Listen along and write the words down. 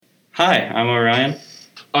Hi, I'm Orion.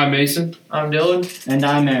 I'm Mason. I'm Dylan. And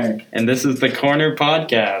I'm Eric. And this is the Corner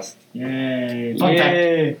Podcast. Yay.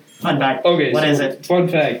 Yay. Fun fact. Okay, What so is it? Fun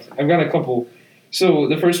fact. I've got a couple. So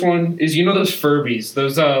the first one is, you know those Furbies,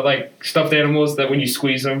 those like stuffed animals that when you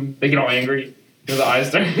squeeze them, they get all angry. You know, the eyes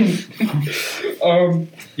turn.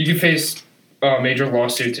 You can face major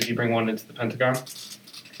lawsuits if you bring one into the Pentagon.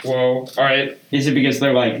 Whoa! All right. Is it because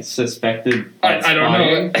they're like suspected? I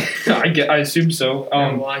don't know. I assume so.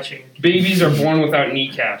 I'm watching. Babies are born without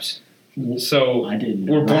kneecaps. So I didn't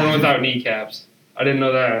know we're born that. without kneecaps. I didn't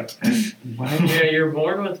know that. Yeah, you're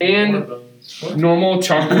born with And- four bones. What? Normal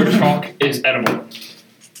chocolate chalk is edible.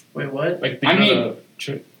 Wait, what? Like I mean,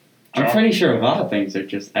 the I'm pretty sure a lot of things are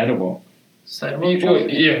just edible. Sediment Well,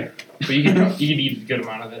 chocolate? yeah, but you can eat a good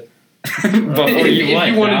amount of it. Before if you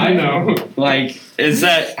what, you wanted die? to know. Like, is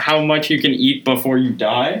that how much you can eat before you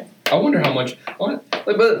die? I wonder how much.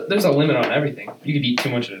 But there's a limit on everything. You could eat too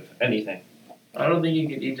much of anything. I don't think you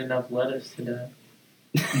could eat enough lettuce to die.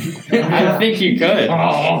 I think you could.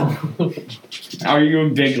 Oh. Are you a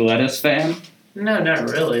big lettuce fan? No, not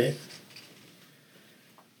really.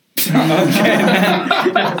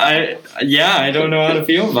 Okay. I don't know how to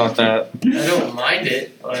feel about that. I don't mind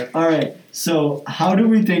it, but Alright, so how do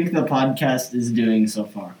we think the podcast is doing so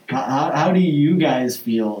far? How do you guys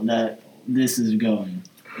feel that this is going?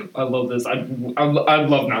 I love this. I'd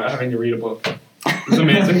love not having to read a book. It's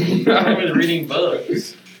amazing. I was reading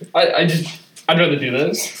books. I'd rather do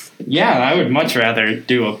this. Yeah, I would much rather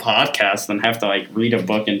do a podcast than have to like read a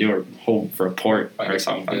book and do a whole report or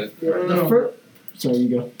something. Sorry, you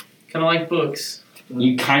go. Kind of like books.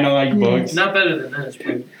 You kind of like books. Not better than this,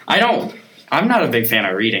 but I'm not a big fan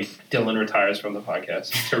of reading. Dylan retires from the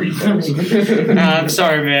podcast to read books. I'm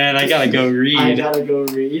sorry, man. I gotta go I read. gotta go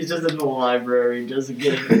read. He's just in the library, just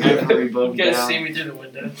getting every book you guys down. see me through the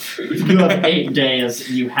window. You have 8 days.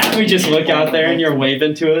 You have. We just look out there and you're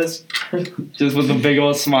waving to us, just with a big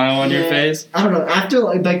old smile on your Yeah. face. I don't know. After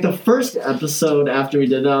like the first episode after we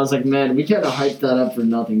did that, I was like, man, we can't hype that up for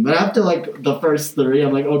nothing. But after like the first 3,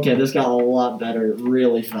 I'm like, okay, this got a lot better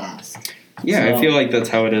really fast. Yeah, I So- feel like that's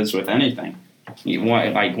how it is with anything. You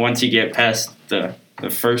want, like once you get past the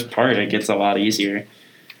first part, it gets a lot easier.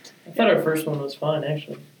 I thought our first one was fun,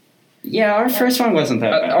 actually. Yeah, our first one wasn't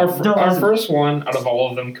that bad. Our first one out of all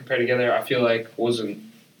of them compared together, I feel like we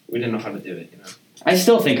didn't know how to do it. You know. I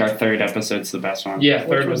still think our third episode's the best one. Yeah, Which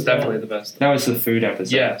third was was that? definitely the best. That was the food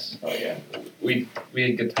episode. Yes, Oh, yeah. we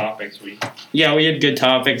had good topics. Yeah, we had good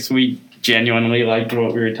topics. We genuinely liked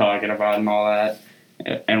what we were talking about and all that.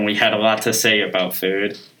 And we had a lot to say about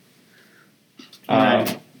food.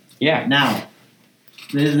 Right. Yeah. Now,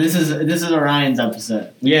 this is Orion's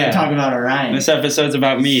episode. Yeah. Talk about Orion. This episode's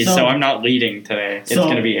about me, so So- I'm not leading today. It's So-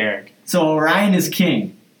 going to be Eric. So Orion is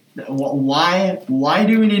king. Why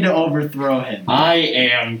do we need to overthrow him? I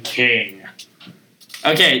am king.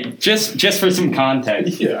 Okay, just for some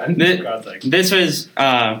context. Yeah, This was,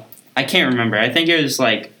 I can't remember. I think it was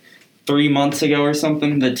like 3 months ago or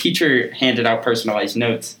something. The teacher handed out personalized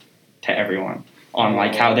notes to everyone on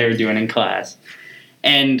like how they were doing in class.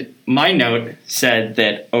 And my note said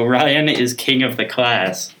that Orion is king of the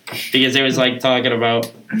class because it was like talking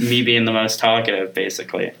about me being the most talkative,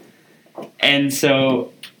 basically. And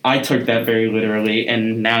so I took that very literally,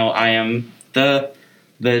 and now I am the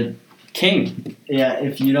king. Yeah,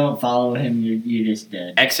 if you don't follow him, you're just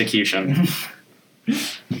dead. Execution.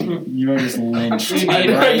 You're just lynched. I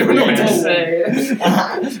don't know what to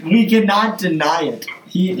say. We cannot deny it.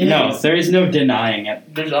 He is. No, there is no denying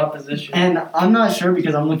it. There's opposition. And I'm not sure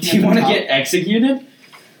because I'm looking Do you at want the to top. get executed?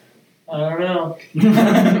 I don't know.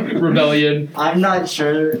 Rebellion. I'm not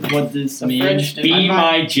sure what this The means. French did. Be I'm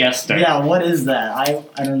not- my jester. Yeah, what is that? I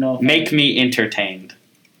don't know. Make me entertained.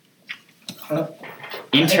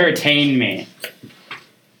 Entertain me.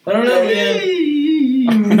 I don't know, man.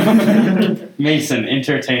 Mason,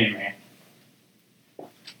 entertain me.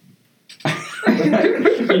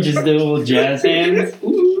 You just did little jazz hands.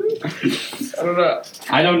 I don't know.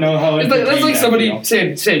 I don't know how That's like entertained somebody I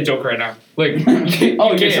feel. say a joke right now. Like,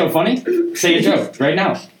 Oh, you're so funny? Say a joke right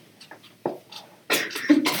now.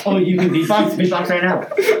 Oh, you can beatbox right now.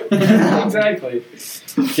 Exactly.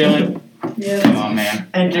 Dylan, Yeah. come on, man.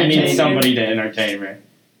 I Entertain need you. somebody to entertain me.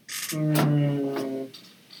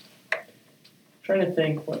 Trying to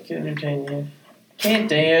think what can entertain you. Can't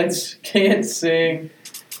dance. Can't sing.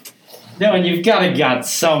 Dylan, you've got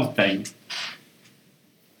something.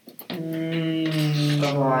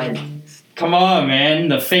 Come on. Come on, man.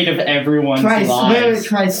 The fate of everyone's Try lives.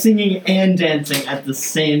 singing and dancing at the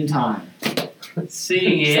same time.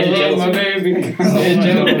 Singing Hello, my and baby. dancing.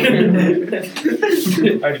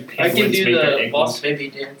 I can do the Boss. boss baby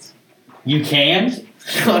dance. You can?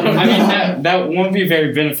 I mean, that won't be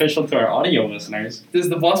very beneficial to our audio listeners. Does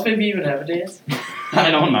the boss baby even have a dance? I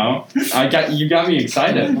don't know. You got me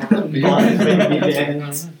excited.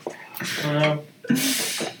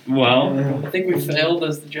 Well, I think we failed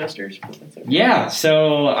as the jesters. But that's okay. yeah.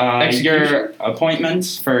 So Execution? your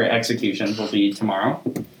appointments for executions will be tomorrow.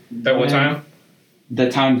 At what time? The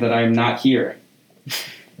time that I'm not here.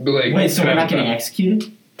 Like, Wait, so we're not getting executed?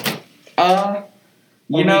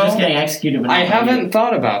 You We're know, just getting executed. But I not haven't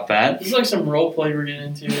thought about that. This is like some role play we're getting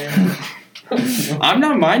into here. I'm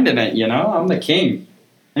not minding it. You know, I'm the king.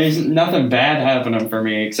 There's nothing bad happening for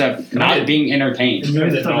me except not being entertained. You're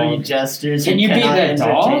the Three dog. jesters. Can who you be cannot the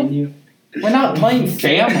dog? entertain you. We're not playing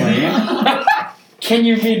family. Can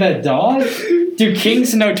you be the dog? Do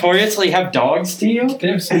kings notoriously have dogs to you? They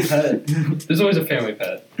have some pet. There's always a family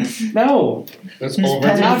pet. No. That's His over.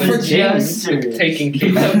 pet Not is for the kings. jester. Taking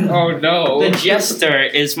care. Oh no. The jester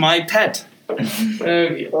is my pet.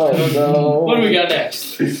 Okay. no. What do we got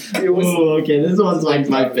next? Ooh, okay, this one's like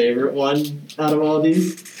my favorite one out of all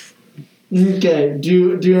these. Okay,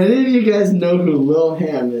 do any of you guys know who Lil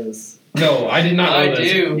Ham is? No, I did not know I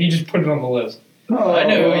this. do. He just put it on the list. I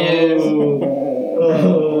know who he is.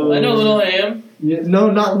 Oh. I know Little Ham. No,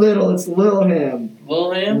 not Little, it's Lil Ham.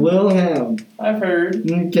 Lil Ham? Lil Ham. I've heard.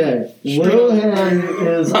 Okay, Lil Ham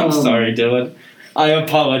is. I'm sorry, Dylan. I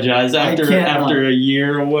apologize. I After can't a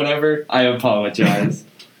year or whatever, I apologize.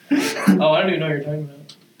 Oh, I don't even know what you're talking about.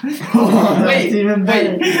 Oh, that's Wait, even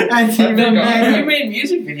better. That's I even think You better. made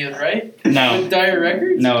music videos, right? No. With Dire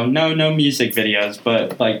Records? No music videos,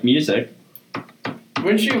 but like music.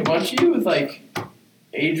 Weren't you a bunch of you with like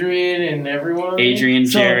Adrian and everyone? Adrian,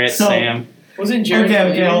 So- Jarrett, so- Sam. Wasn't Jared?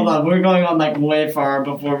 Okay, hold on. We're going on like way far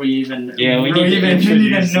before we even. Yeah, we we need to even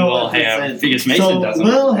introduce know Lil what this Ham is. because Mason So doesn't.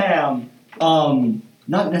 Lil Ham,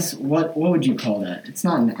 not necessarily. What would you call that? It's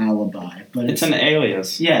not an alibi, but It's an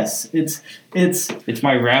alias. yes. It's It's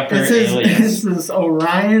my rapper this is alias. this is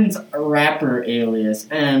Orion's rapper alias,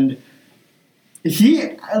 and he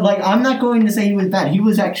I'm not going to say he was bad. He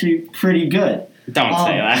was actually pretty good. Don't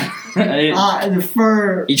say that.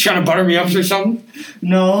 For You trying to butter me up or something?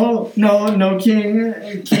 no King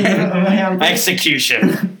Ham.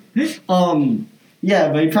 Execution.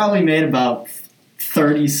 Yeah, but he probably made about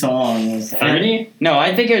 30 songs. 30? No,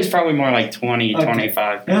 I think it was probably more like 20, Okay.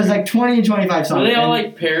 25. It was like 20 25 songs. Were they all and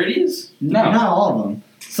like parodies? No. Not all of them.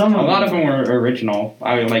 Some A of lot of them were original.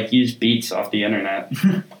 I would like use beats off the internet.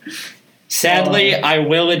 Sadly, I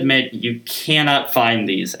will admit you cannot find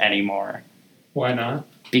these anymore Why not?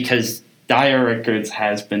 because Dire Records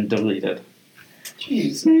has been deleted.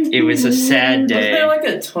 Jeez. It was a sad Wasn't day. there like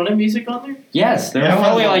a ton of music on there? Yes, there There were was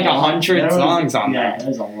probably a like lot. 100 There was- songs on Yeah, there.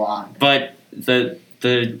 there's a lot. But the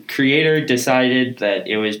creator decided that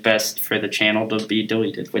it was best for the channel to be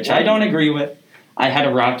deleted, which I don't agree with. I had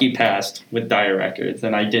a rocky past with Dire Records,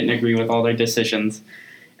 and I didn't agree with all their decisions,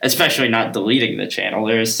 especially not deleting the channel.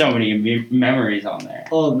 There's so many memories on there.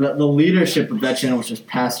 Oh, the leadership of that channel was just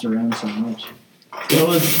passed around so much. It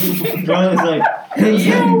was like, hey,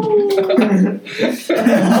 you.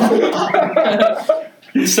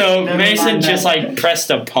 So Never Mason mind just that. like pressed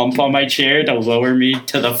a pump on my chair to lower me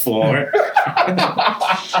to the floor.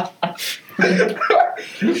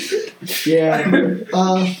 Yeah.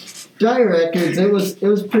 Dire Records, it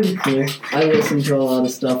was pretty cool. I listened to a lot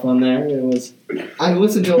of stuff on there. I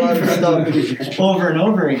listened to a lot of stuff over and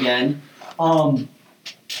over again.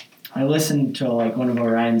 I listened to like one of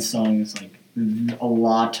Orion's songs like a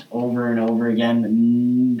lot over and over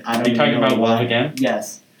again. I don't Are you talking even know about why. Love Again?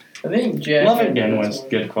 Yes. I think Jack. Love had Again this was one.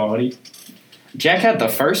 good quality. Jack had the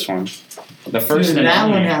first one. The first Dude, and that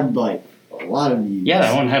only. one had like a lot of views. Yeah,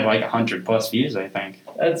 that one had like 100 plus views, I think.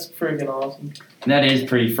 That's freaking awesome. That is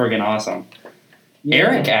pretty friggin' awesome. Yeah.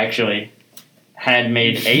 Eric actually had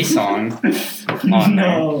made a song on there.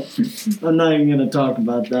 No, I'm not even gonna talk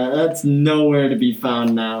about that. That's nowhere to be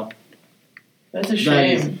found now. That's a That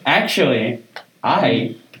is- shame. Actually,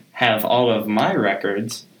 I have all of my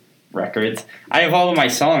records. I have all of my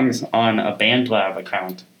songs on a BandLab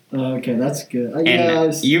account. Okay, that's good. And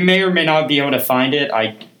Yeah, you may or may not be able to find it.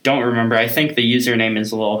 I don't remember. I think the username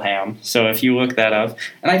is Lil Ham. So if you look that up.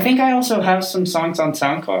 And I think I also have some songs on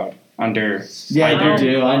SoundCloud under yeah, either, you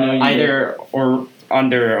do. I know you either or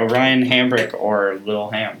under Orion Hambrick or Lil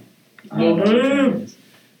Ham. do. I don't know which one it is.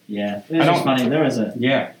 Yeah, it was I just don't- funny.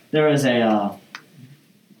 Yeah. There was a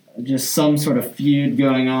just some sort of feud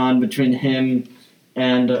going on between him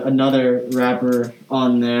and another rapper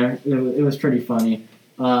on there. It was pretty funny.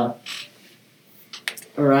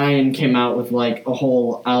 Orion came out with like a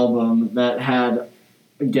whole album that had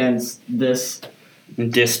against this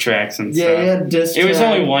Diss tracks and Yeah, stuff. you had diss It was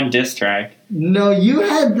track. only one diss track. No, you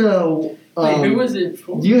had the. Wait, who was it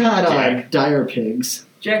for? You had Jack. Dire Pigs.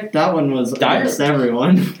 Jack. That one was Dire- against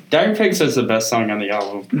everyone. Dire Pigs is the best song on the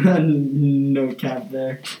album. No cap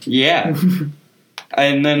there. Yeah.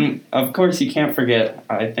 And then, of course, you can't forget,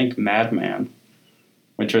 I think, Madman,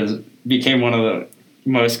 which became one of the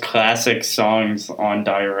most classic songs on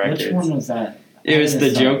Dire Records. Which one was that? It was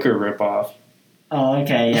the song. Joker ripoff. Oh,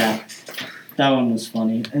 okay, yeah. That one was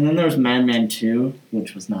funny. And then there was Madman 2,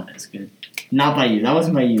 which was not as good. Not by you. That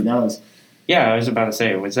wasn't by you. That was... Yeah, I was about to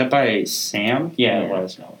say, was that by Sam? Yeah, it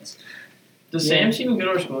was. That was. Does Yeah. Sam even go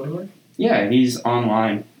to our school anymore? Yeah, he's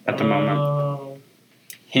online at the moment. Oh,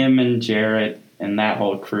 Him and Jarrett and that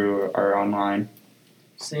whole crew are online.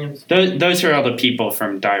 Sam's. Those are all the people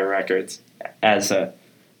from Dire Records as a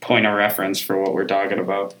point of reference for what we're talking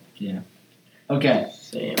about. Okay.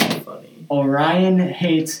 Sam's funny. Orion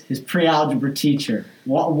hates his pre-algebra teacher.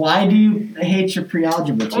 Why do you hate your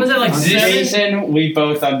pre-algebra teacher? What was that, like, On seven? Jason, we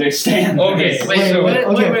both understand. Okay, this. Wait, so what-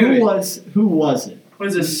 okay, wait. who was it?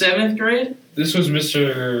 Was it 7th grade? This was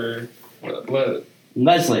Mr.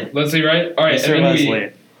 Leslie. Leslie, right? All right, Mr. and then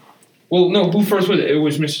Leslie. well, no, who first was it? It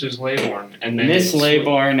was Mrs. Laybourne, and then Miss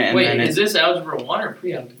Laybourne, and Wait, then is this algebra 1 or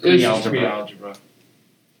pre-algebra? It was Pre-algebra. pre-algebra.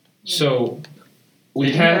 So we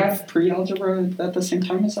Did you had have pre-algebra at the same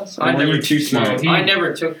time as us? Or I were never- you too smart? he- I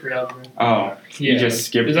never took pre-algebra. Oh, you just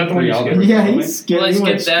skipped Is that the one you pre-algebra? skipped? Yeah, really? he skipped. Let's he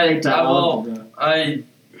went get that. straight to I will- algebra.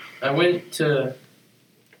 I went to.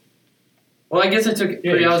 Well, I guess I took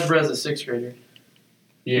Yeah. pre-algebra as a 6th grader.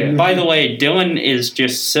 Yeah. By the way, Dylan is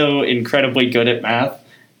just so incredibly good at math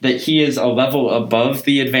that he is a level above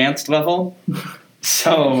the advanced level.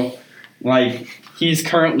 So, like, he's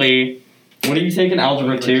currently. What are you taking?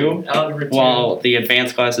 Algebra 2? Algebra 2. While the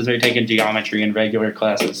advanced classes are taking geometry and regular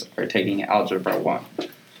classes are taking algebra 1.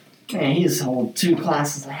 Man, he's whole 2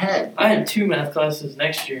 classes ahead. I have 2 math classes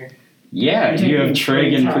next year. Yeah, You're you have taking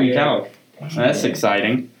trig and pre-calc, pre-calc. That's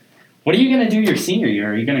exciting. What are you going to do your senior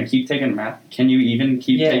year? Are you going to keep taking math? Can you even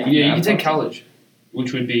keep Yeah. taking Yeah, you math? can take college,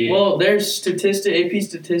 which would be Well, there's AP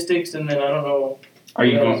statistics, and then I don't know. Are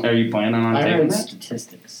you planning on I taking heard that?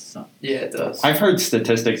 statistics. So. Yeah, it does. I've heard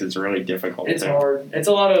statistics is really difficult. It's too. hard. It's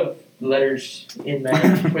a lot of letters in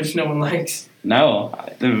math, which no one likes. No,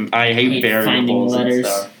 I hate hate finding variables and letters.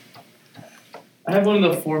 stuff. I have one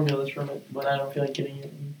of the formulas from it, but I don't feel like getting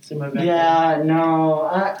it. It's in my backpack. Yeah, no,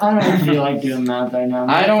 I don't feel like doing math right now.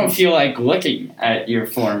 I don't feel like looking at your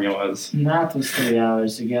formulas. Math was 3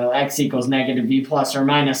 hours ago. X equals negative b plus or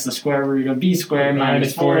minus the square root of b squared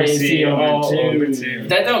minus 4ac over 2.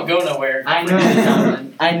 That don't go nowhere. I know it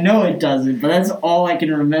doesn't. I know it doesn't, but that's all I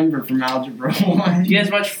can remember from Algebra 1. Do you guys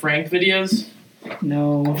watch Frank videos?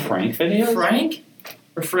 No. Frank videos? Frank?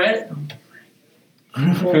 Or Fred?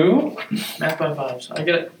 Who? Math by 5s. I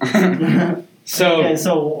get it. So Okay,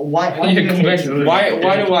 so why Yeah, do you come hate back to your- the-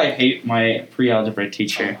 why do I hate my pre-algebra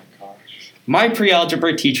teacher? My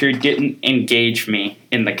pre-algebra teacher didn't engage me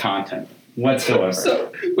in the content whatsoever.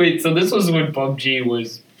 So wait, so this was when PUBG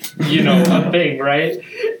was, a thing, right?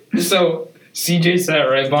 So CJ sat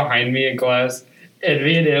right behind me in class, and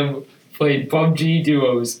me and him played PUBG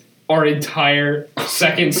duos our entire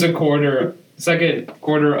second quarter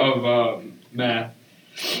of math.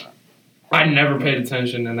 I never paid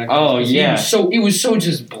attention in that class. Oh, yeah. It was so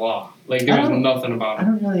just blah. Like there I was don't- nothing about I it.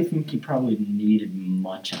 don't really think you probably needed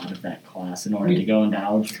much out of that class in order to go into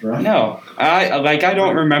algebra. No, I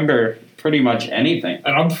don't remember pretty much anything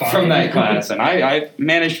And I'm fine. from that class, and I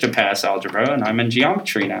managed to pass algebra, and I'm in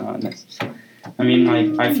geometry now. And I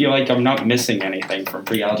mean, I feel like I'm not missing anything from Didn't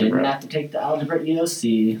pre-algebra. have to take the algebra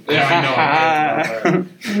EOC. Yeah, I know.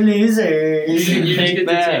 You Losers. just Take get to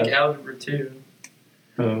that. take Algebra 2.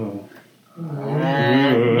 Oh.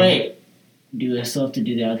 Wait. Do I still have to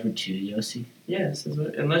do the algebra 2 EOC? Yes,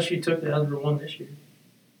 unless you took the Algebra 1 this year.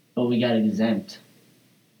 But we got exempt.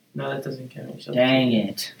 No, that doesn't count. So Dang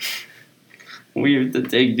it. We have to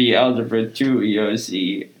take the algebra 2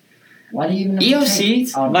 EOC. Why do you even have to EOC,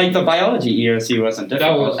 take algebra? like the biology EOC wasn't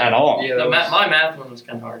difficult was- at all. Yeah, The that was- my math one was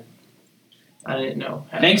kind of hard. I didn't know.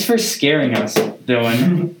 Thanks for scaring us,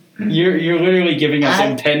 Dylan. You're literally giving us I-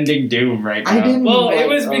 impending doom right now. I didn't Well, like it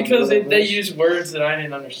was algebra because that they much. used words that I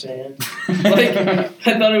didn't understand. Like, I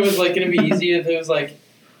thought it was like gonna be easy if it was like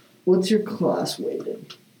What's your class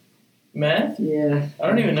weighted? math. Yeah. I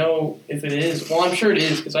don't even know if it is. Well, I'm sure it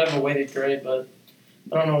is because I have a weighted grade, but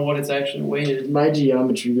I don't know what it's actually weighted. My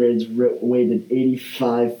geometry grade's weighted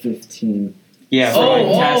 85-15. Yeah, for Oh,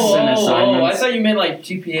 like tests and I assignments. thought you meant like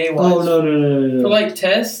GPA wise. Oh, no. For like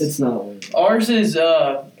tests, It's not weighted. ours is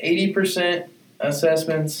 80%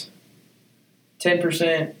 assessments,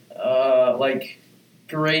 10% like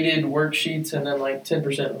graded worksheets and then like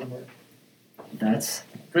 10% homework. That's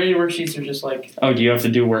Graded worksheets are just like Oh, do you have to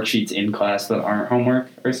do worksheets in class that aren't homework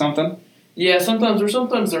or something? yeah, sometimes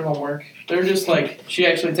they're homework. They're just like she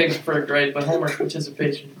actually takes it for a grade, but homework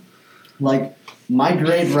participation. like my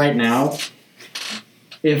grade right now.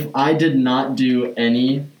 If I did not do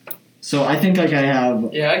any, so I think like I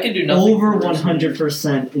have Yeah, I could do nothing. over for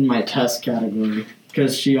 100% in my test category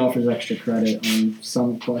because she offers extra credit on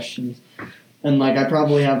some questions. And like I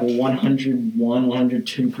probably have 101,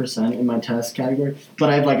 102% in my test category,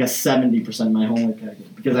 but I have like a 70% in my homework category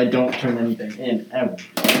because I don't turn anything in ever.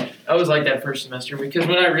 I was like that first semester because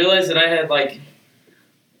when I realized that I had like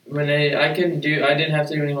when I didn't have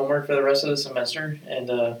to do any homework for the rest of the semester,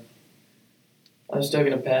 and I was still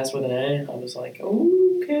gonna pass with an A. I was like,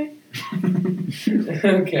 oh, okay,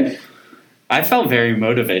 okay. I felt very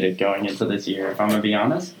motivated going into this year, if I'm going to be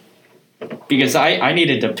honest. Because I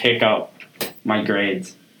needed to pick up my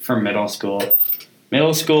grades for middle school.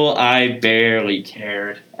 Middle school, I barely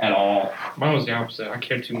cared at all. Mine was the opposite. I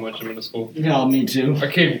cared too much in middle school. Yeah, me too. I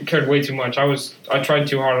cared way too much. I tried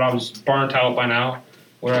too hard and I was burnt out by now.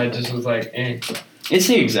 Where I just was like, eh. It's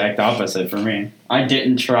the exact opposite for me. I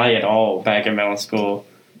didn't try at all back in middle school.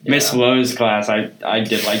 Yeah. Miss Lowe's class, I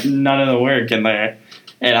did like none of the work in there.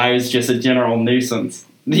 And I was just a general nuisance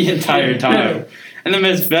the entire time. And then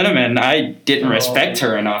Miss Veneman, I didn't respect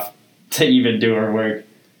her enough to even do her work.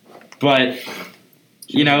 But,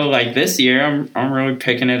 you know, like this year, I'm really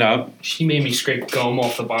picking it up. She made me scrape gum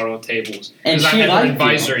off the bottom of tables. And Because I she had her liked you.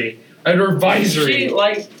 advisory. I had her advisory. She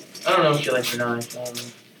like I don't know if she liked me or not. I don't know.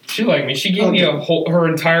 She liked me. She gave me her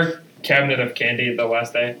entire cabinet of candy the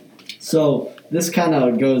last day. So this kind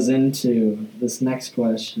of goes into this next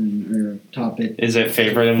question or topic. Is it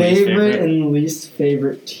favorite and least Favorite favorite? and least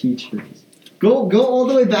favorite teachers. Go all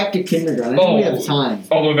the way back to kindergarten. I think we have time.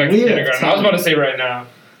 All the way back to We have kindergarten. I was about to say right now.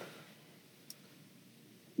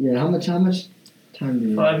 Yeah, how much time do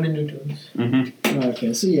you have? 5 minutes. Mm-hmm.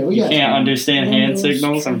 Okay, so yeah, we You got can't time. understand hand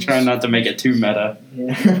signals. I'm trying not to make it too meta.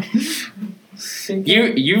 Yeah.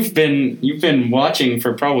 You've been watching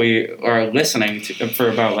for probably or listening to, for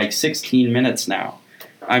about like 16 minutes now.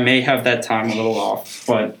 I may have that time a little off,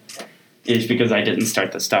 but it's because I didn't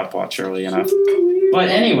start the stopwatch early enough. But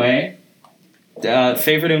anyway,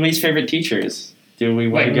 favorite and least favorite teachers. Do we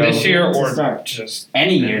want Like to go this year to or start? just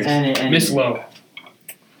any year? And Miss Lowe.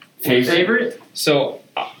 Favorite, So,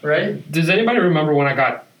 right? does anybody remember when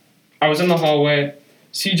I was in the hallway,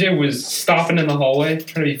 CJ was stopping in the hallway,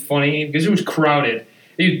 trying to be funny, because it was crowded.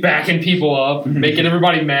 He was backing people up, making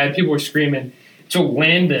everybody mad, people were screaming. So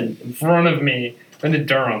Landon, in front of me, Landon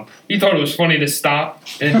Durham, he thought it was funny to stop,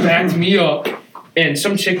 and it backed me up. And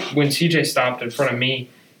some chick, when CJ stopped in front of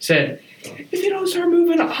me, said, if you don't start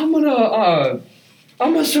moving, I'm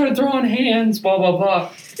gonna start throwing hands, blah, blah,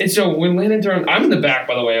 blah. And so when Landon Durham, I'm in the back,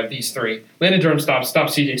 by the way, of these three. Landon Durham stops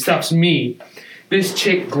CJ, stops me. This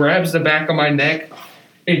chick grabs the back of my neck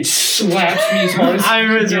and slaps me as hard as I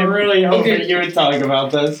was she can. really hoping Okay. you would talk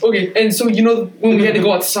about this. Okay, and so you know when we had to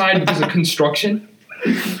go outside because of construction?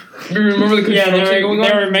 You remember the construction going on?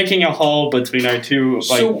 They were making a hall between our two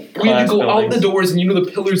like So we had class to go out buildings. the doors, and you know the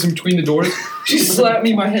pillars in between the doors? She slapped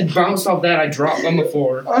me, my head bounced off that, I dropped on the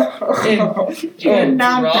floor. And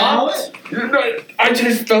knocked out. I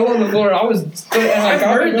just fell on the floor. I was I've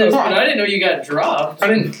heard this, but I didn't know you got dropped. I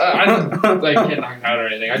didn't like get knocked out or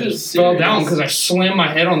anything. I just fell down because I slammed my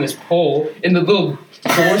head on this pole, and the little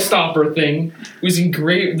door stopper thing was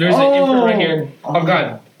engraved. There's an imprint right here. I've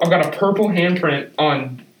got a purple handprint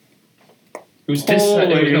on. It was this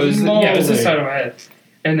side. It was this side of my head,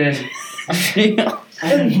 and then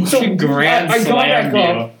so Grand I got slammed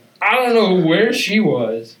back up. I don't know where she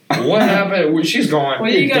was. What happened? Well, she's gone.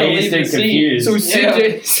 Well, you gotta Dazed leave and the scene. confused. So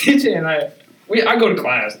CJ and I go to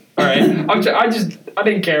class. All right, I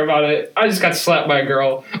didn't care about it. I just got slapped by a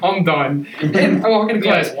girl. I'm done. And I walk into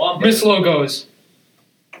Yeah, class. womp. Miss Lowe goes,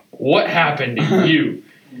 "What happened to you?"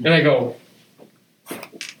 And I go,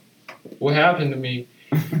 "What happened to me?"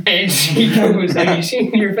 And she goes, "Have you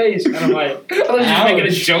seen your face?" And I'm like, "I thought she was making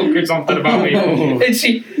a joke or something about me." Oh. And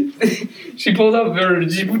she pulled up, or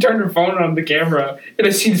she turned her phone on the camera, and I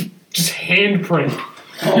see just handprint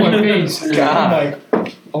on my face. God. I'm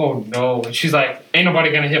like, oh no. And she's like, ain't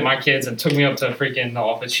nobody gonna hit my kids, and took me up to freaking the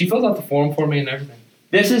office. She filled out the form for me and everything.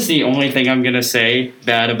 This is the only thing I'm gonna say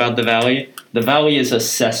bad about the Valley. The Valley is a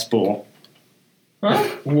cesspool. Huh?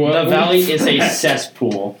 What? The Valley is a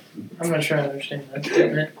cesspool. I'm not sure I understand that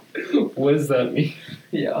statement. What does that mean?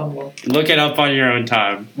 Yeah, I'm well. Look it up on your own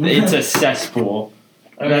time. It's a cesspool.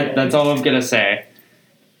 Okay. That's all I'm gonna say.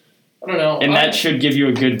 I don't know. And that should give you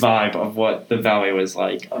a good vibe of what the valley was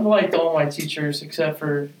like. I've liked all my teachers except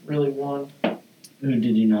for really one. Who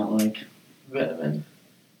did you not like? Veneman.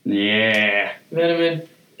 Yeah. Veneman.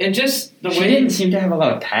 And just the She way didn't seem to have a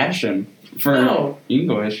lot of passion for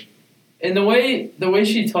English. And the way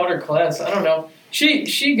she taught her class, I don't know.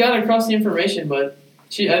 She got across the information, but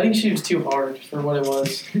I think she was too hard for what it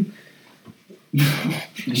was.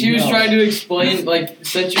 She was trying to explain, like,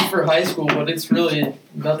 set you for high school, but it's really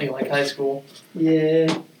nothing like high school. Yeah.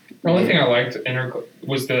 The only thing I liked in her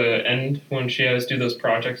was the end when she had us do those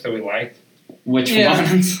projects that we liked. Which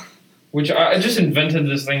ones? Which I just invented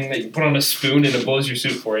this thing that you put on a spoon and it blows your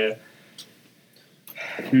suit for you.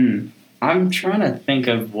 I'm trying to think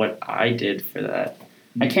of what I did for that.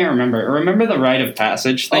 I can't remember. Remember the rite of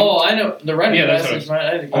passage thing? Oh, I know. The rite of passage.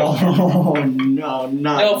 Oh, no,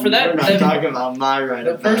 No, for that. We're not talking about my rite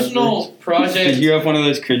of passage. The personal project. Did you have one of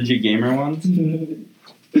those cringy gamer ones?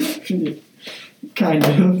 Kind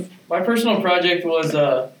of. My personal project was,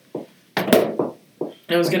 I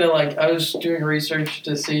was doing research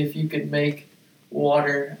to see if you could make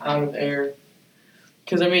water out of air.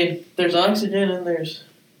 Because, I mean, there's oxygen and there's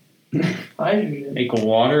hydrogen. Make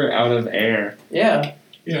water out of air. Yeah.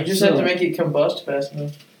 You just have to make it combust fast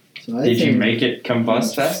enough. Did you make it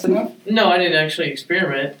combust fast enough? No, I didn't actually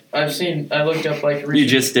experiment. I looked up, like, research. You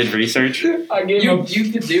just did research? You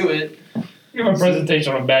could do it. Give a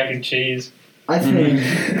presentation on mac and cheese. I think,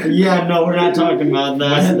 we're not talking about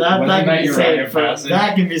that.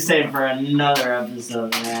 That can be saved for another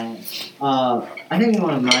episode, man. I think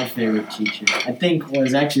one of my favorite teachers,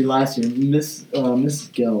 was actually last year, Mrs.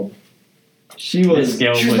 Gelb. She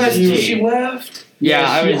left. Yeah,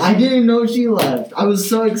 I didn't know she left. I was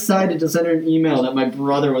so excited to send her an email that my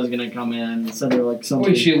brother was gonna come in and send her like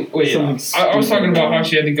something. I was talking about how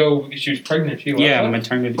she had to go because she was pregnant. She left. Yeah,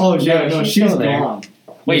 maternity. Oh yeah, no, she's gone.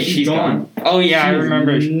 Wait, she's gone. Oh yeah, I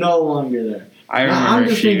remember. No longer there. I remember. I'm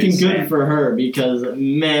just thinking good for her because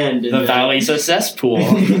man, the valley's a cesspool.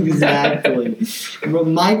 Exactly.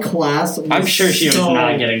 My class. I'm sure she was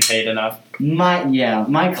not getting paid enough.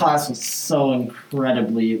 My class was so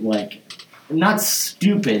incredibly not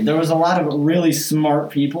stupid. There was a lot of really smart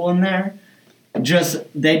people in there. Just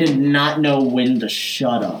they did not know when to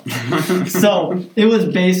shut up. So it was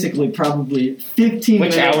basically probably 15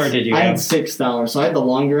 minutes. Which hour did you have? I had 6 hours, so I had the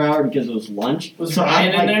longer hour because it was lunch. Was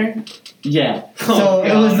Ryan in there? Yeah. So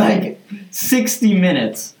it was like 60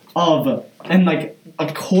 minutes and like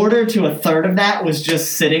a quarter to a third of that was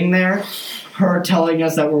just sitting there, her telling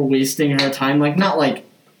us that we're wasting her time. Like not like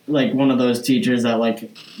one of those teachers that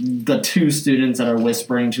like the two students that are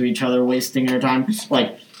whispering to each other, wasting her time.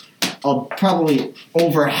 Like probably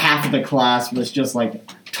over half of the class was just like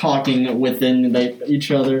talking within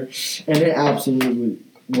each other, and it absolutely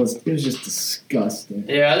was. It was just disgusting.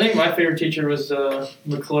 Yeah, I think my favorite teacher was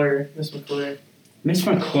McClure, Miss McClure. Miss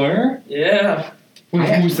McClure? Yeah.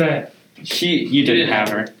 Who's that? You didn't have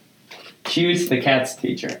her. She was the cat's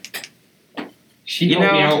teacher. She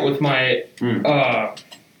helped me out with my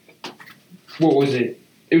what was it?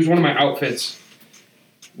 It was one of my outfits.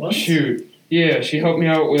 What? Shoot. Yeah, she helped me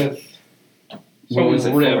out with. What was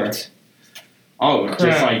it ripped. Oh, Crap.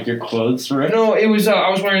 just like your clothes ripped? No, it was. I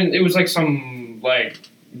was wearing. It was like some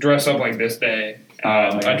dress up like this day.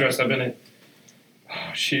 I dressed up in it.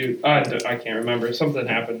 Oh shoot! I can't remember. Something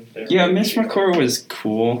happened there. Yeah, Miss McClure was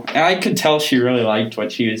cool. I could tell she really liked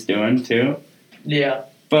what she was doing too. Yeah.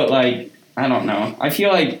 But I don't know. I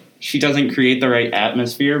feel like she doesn't create the right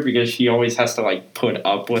atmosphere because she always has to put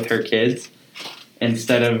up with her kids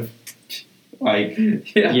instead of.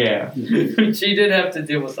 Yeah. She did have to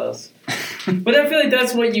deal with us. But I feel like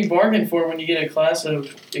that's what you bargain for when you get a class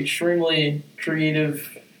of extremely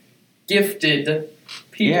creative, gifted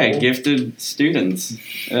people. Yeah, gifted students.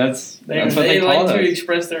 That's what they call like us. to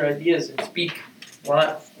express their ideas and speak a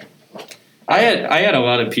lot. I had a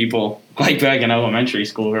lot of people back in elementary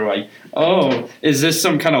school who were like, "Oh, is this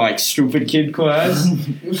some kind of stupid kid class?"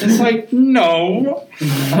 It's like, no.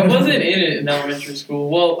 I wasn't in it in elementary school.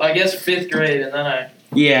 Well, I guess 5th grade, and then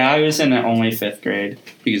Yeah, I was in only 5th grade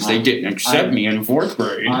because they didn't accept me in 4th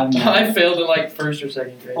grade. I failed in 1st or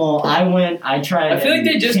 2nd grade. Oh, I tried. I feel like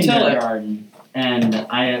they just tell it. And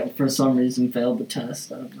I, for some reason, failed the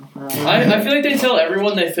test. I don't know how. I feel like they tell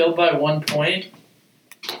everyone they failed by 1 point.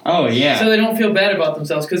 Oh, yeah. So they don't feel bad about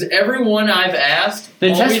themselves, because everyone I've asked... The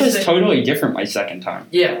test was totally different my second time.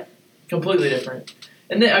 Yeah, completely different.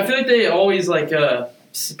 And I feel like they always,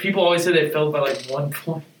 people always say they failed by, 1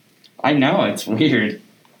 point. I know, it's weird.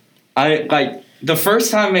 The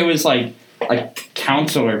first time it was, a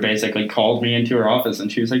counselor basically called me into her office,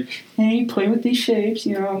 and she was like, "Hey, play with these shapes,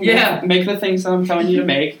 Yeah. make the things that I'm telling you to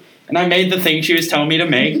make." and I made the thing she was telling me to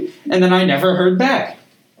make, and then I never heard back.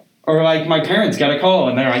 Or like my parents got a call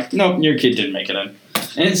and they're like, nope, your kid didn't make it in.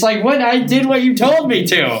 And it's like, what? I did what you told me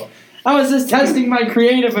to. I was just testing my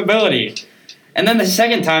creative ability. And then the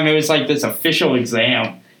second time it was like this official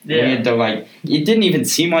exam. Yeah. We had to like, it didn't even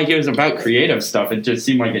seem like it was about creative stuff. It just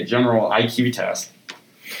seemed like a general IQ test.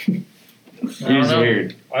 It was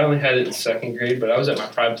weird. I only had it in second grade, but I was at my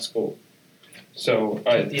private school. So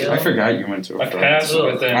I forgot you went to a I passed,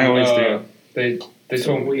 but then I always do. They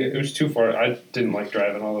told me it was too far. I didn't like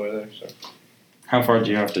driving all the way there. So how far do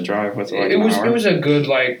you have to drive? Was it like it an was hour? it was a good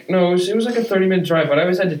it was like a 30-minute drive, but I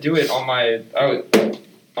always had to do it on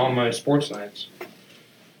my sports nights.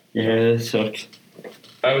 Yeah, it sucks.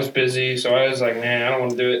 I was busy, so I was like, nah, I don't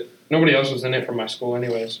want to do it. Nobody else was in it from my school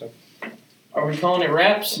anyway, so. Are we calling it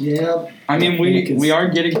wraps? Yeah. I mean, we are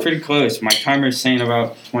getting pretty close. My timer's saying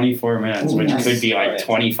about 24 minutes, which Nice. could be like Alright.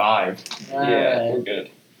 25. Yeah, we're good.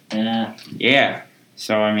 Yeah. Yeah.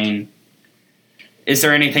 So, I mean, is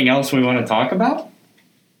there anything else we want to talk about?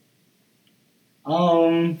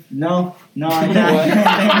 No, I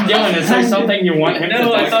Dylan, is there something you want him to No,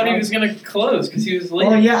 talk I thought he about? was gonna close because he was late.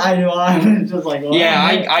 Oh yeah, I know. I'm just like, well,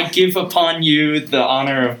 Yeah, I give upon you the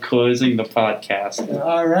honor of closing the podcast.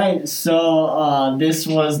 All right, so this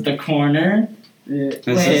was the corner. is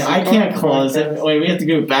Wait, the I can't corner close it. Wait, we have to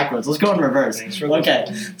go backwards. Let's go in reverse. Thanks for Okay,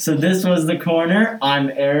 so this was the corner. I'm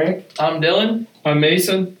Eric. I'm Dylan. I'm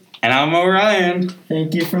Mason. And I'm Orion.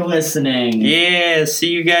 Thank you for listening. Yeah, see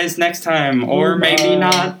you guys next time. Or maybe Bye.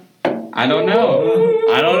 not. I don't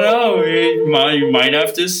know. You might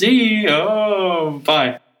have to see. Oh,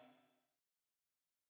 bye.